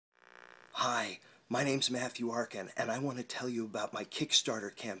Hi, my name's Matthew Arkin, and I want to tell you about my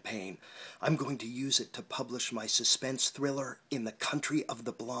Kickstarter campaign. I'm going to use it to publish my suspense thriller, In the Country of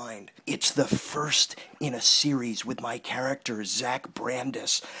the Blind. It's the first in a series with my character, Zach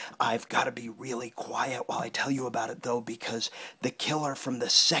Brandis. I've got to be really quiet while I tell you about it, though, because the killer from the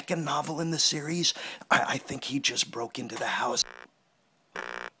second novel in the series, I think he just broke into the house.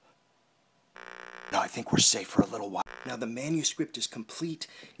 No, I think we're safe for a little while. Now, the manuscript is complete.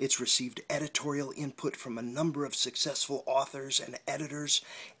 It's received editorial input from a number of successful authors and editors,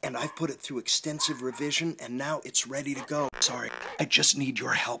 and I've put it through extensive revision, and now it's ready to go. Sorry, I just need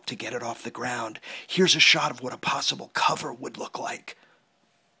your help to get it off the ground. Here's a shot of what a possible cover would look like.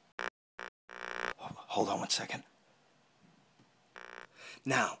 Hold on one second.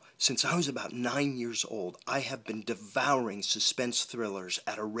 Now, since I was about 9 years old, I have been devouring suspense thrillers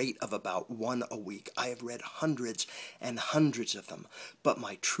at a rate of about one a week. I have read hundreds and hundreds of them, but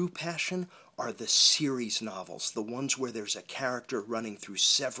my true passion are the series novels, the ones where there's a character running through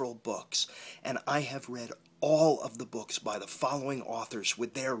several books, and I have read all of the books by the following authors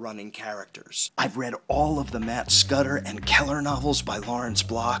with their running characters. I've read all of the Matt Scudder and Keller novels by Lawrence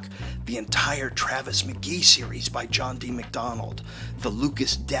Block, the entire Travis McGee series by John D. MacDonald, the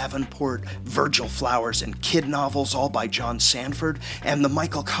Lucas Davenport, Virgil Flowers, and Kid novels all by John Sanford, and the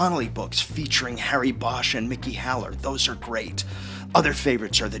Michael Connelly books featuring Harry Bosch and Mickey Haller. Those are great. Other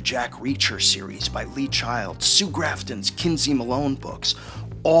favorites are the Jack Reacher series by Lee Child, Sue Grafton's Kinsey Malone books,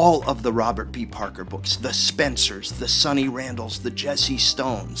 all of the Robert B. Parker books, the Spencers, the Sonny Randalls, the Jesse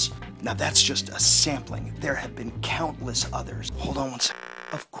Stones. Now that's just a sampling. There have been countless others. Hold on one second.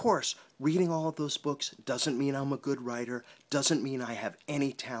 Of course, reading all of those books doesn't mean I'm a good writer, doesn't mean I have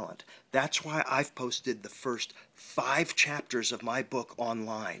any talent. That's why I've posted the first 5 chapters of my book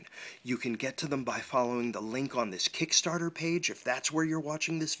online. You can get to them by following the link on this Kickstarter page, if that's where you're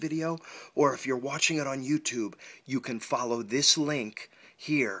watching this video, or if you're watching it on YouTube, you can follow this link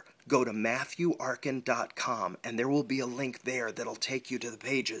here. Go to MatthewArkin.com, and there will be a link there that'll take you to the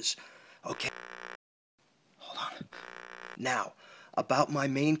pages. Okay, hold on. Now, about my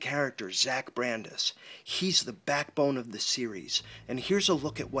main character, Zach Brandis. He's the backbone of the series, and here's a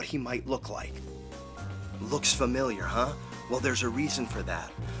look at what he might look like. Looks familiar, huh? Well, there's a reason for that.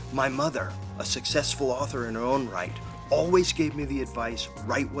 My mother, a successful author in her own right, always gave me the advice,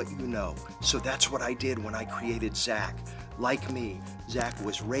 write what you know. So that's what I did when I created Zach. Like me, Zach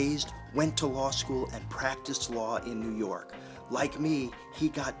was raised, went to law school, and practiced law in New York. Like me, he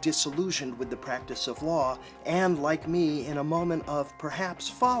got disillusioned with the practice of law, and like me, in a moment of perhaps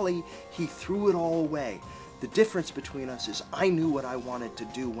folly, he threw it all away. The difference between us is I knew what I wanted to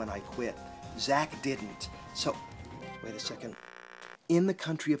do when I quit. Zach didn't. So, wait a second. In the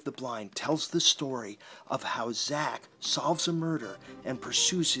Country of the Blind tells the story of how Zach solves a murder and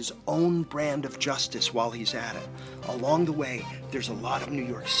pursues his own brand of justice while he's at it. Along the way, there's a lot of New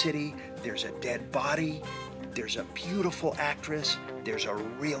York City, there's a dead body, there's a beautiful actress, there's a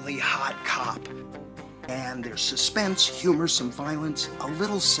really hot cop, and there's suspense, humor, some violence, a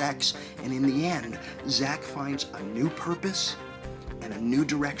little sex, and in the end, Zach finds a new purpose and a new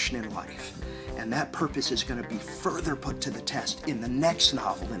direction in life. And that purpose is going to be further put to the test in the next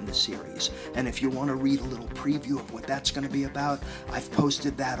novel in the series. And if you want to read a little preview of what that's going to be about, I've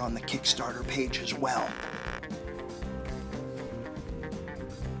posted that on the Kickstarter page as well.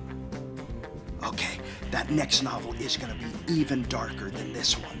 Okay, that next novel is going to be even darker than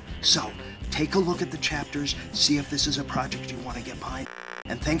this one. So, take a look at the chapters, see if this is a project you want to get behind.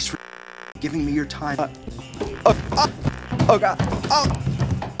 And thanks for giving me your time. Oh God. Oh!